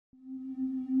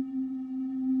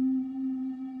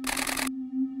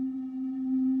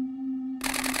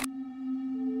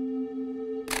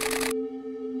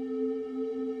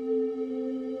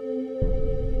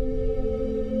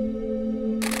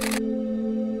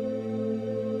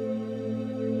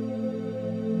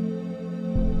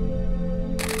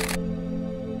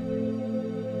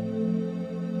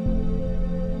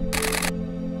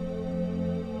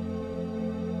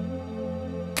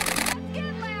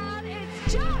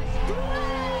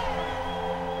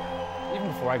Even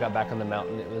before I got back on the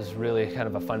mountain, it was really kind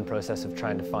of a fun process of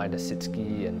trying to find a sit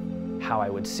ski and how I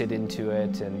would sit into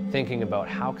it and thinking about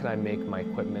how can I make my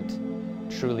equipment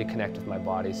truly connect with my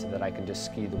body so that I can just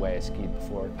ski the way I skied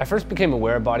before. I first became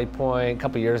aware of Bodypoint a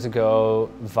couple years ago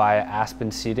via Aspen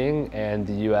Seating and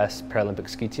the US Paralympic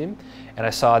ski team. And I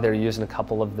saw they were using a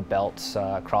couple of the belts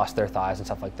across their thighs and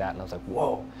stuff like that. And I was like,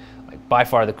 whoa, like by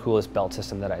far the coolest belt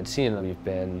system that I'd seen. And we've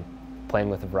been playing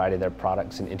with a variety of their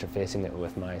products and interfacing it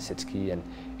with my sit ski, and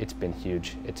it's been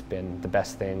huge. It's been the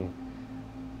best thing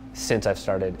since I've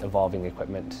started evolving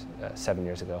equipment 7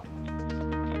 years ago.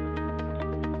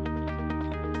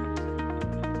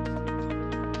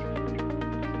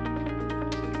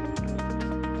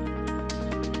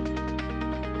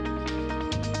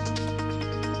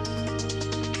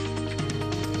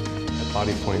 At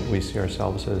Bodypoint, we see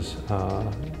ourselves as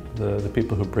the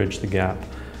people who bridge the gap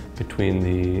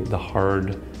between the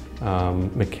hard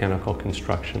mechanical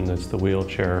construction that's the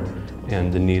wheelchair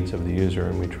and the needs of the user,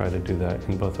 and we try to do that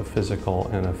in both a physical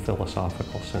and a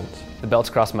philosophical sense. The belts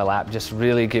across my lap just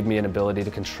really give me an ability to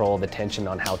control the tension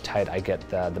on how tight I get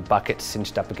the bucket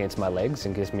cinched up against my legs,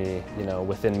 and gives me, you know,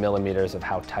 within millimeters of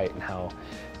how tight and how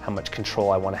much control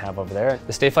I want to have over there.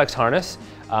 The StayFlex harness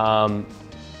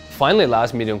finally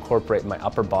allows me to incorporate my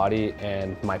upper body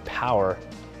and my power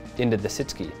into the sit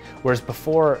ski. Whereas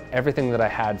before, everything that I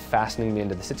had fastening me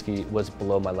into the sit ski was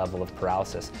below my level of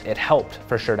paralysis. It helped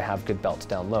for sure to have good belts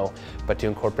down low, but to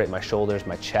incorporate my shoulders,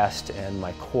 my chest, and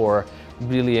my core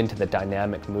really into the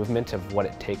dynamic movement of what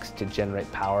it takes to generate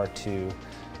power to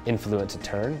influence a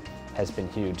turn has been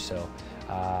huge. So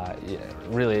yeah,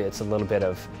 really it's a little bit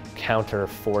of counter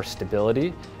force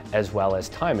stability as well as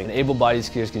timing. Able-bodied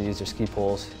skiers can use their ski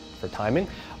poles for timing.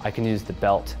 I can use the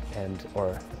belt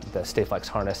or the StayFlex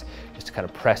harness just to kind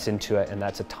of press into it, and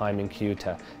that's a timing cue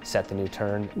to set the new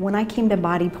turn. When I came to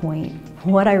Bodypoint,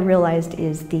 what I realized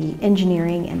is the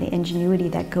engineering and the ingenuity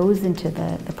that goes into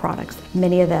the products.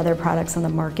 Many of the other products on the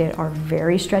market are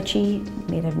very stretchy,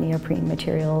 made of neoprene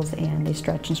materials, and they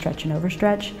stretch and stretch and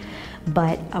overstretch.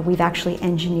 But we've actually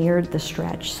engineered the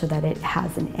stretch so that it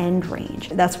has an end range.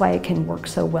 That's why it can work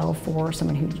so well for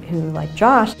someone who like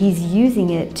Josh, he's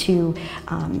using it to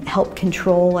help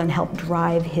control and help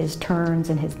drive his turns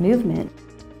and his movement.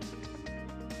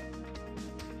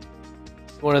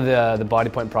 One of the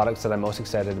Bodypoint products that I'm most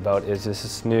excited about is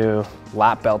this new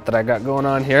lap belt that I got going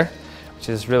on here, which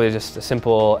is really just a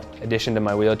simple addition to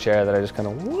my wheelchair that I just kind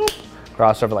of whoop,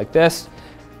 cross over like this.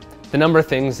 The number of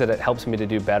things that it helps me to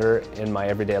do better in my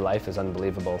everyday life is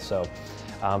unbelievable. So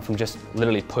from just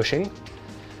literally pushing,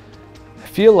 I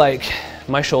feel like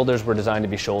my shoulders were designed to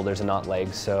be shoulders and not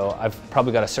legs. So I've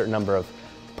probably got a certain number of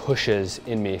pushes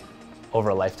in me over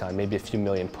a lifetime, maybe a few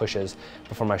million pushes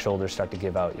before my shoulders start to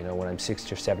give out. You know, when I'm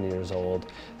 60 or 70 years old,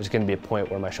 there's gonna be a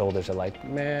point where my shoulders are like,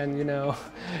 man, you know,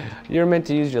 you're meant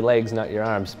to use your legs, not your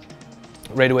arms.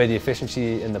 Right away, the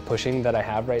efficiency in the pushing that I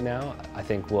have right now, I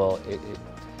think will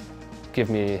give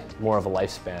me more of a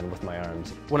lifespan with my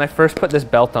arms. When I first put this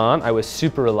belt on, I was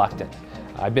super reluctant.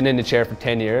 I've been in the chair for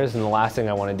 10 years, and the last thing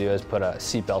I want to do is put a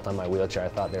seat belt on my wheelchair. I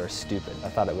thought they were stupid. I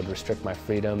thought it would restrict my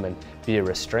freedom and be a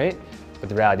restraint, but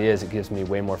the reality is it gives me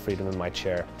way more freedom in my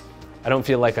chair. I don't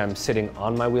feel like I'm sitting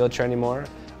on my wheelchair anymore.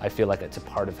 I feel like it's a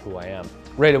part of who I am.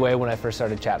 Right away, when I first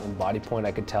started chatting with Bodypoint,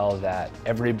 I could tell that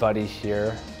everybody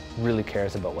here really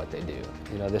cares about what they do.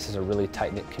 You know, this is a really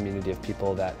tight-knit community of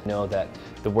people that know that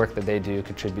the work that they do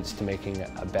contributes to making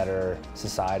a better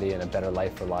society and a better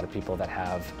life for a lot of people that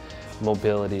have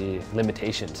mobility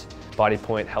limitations.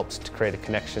 Bodypoint helps to create a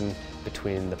connection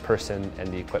between the person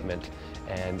and the equipment,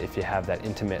 and if you have that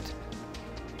intimate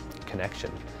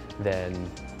connection, then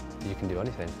you can do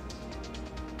anything.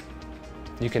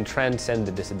 You can transcend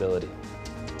the disability.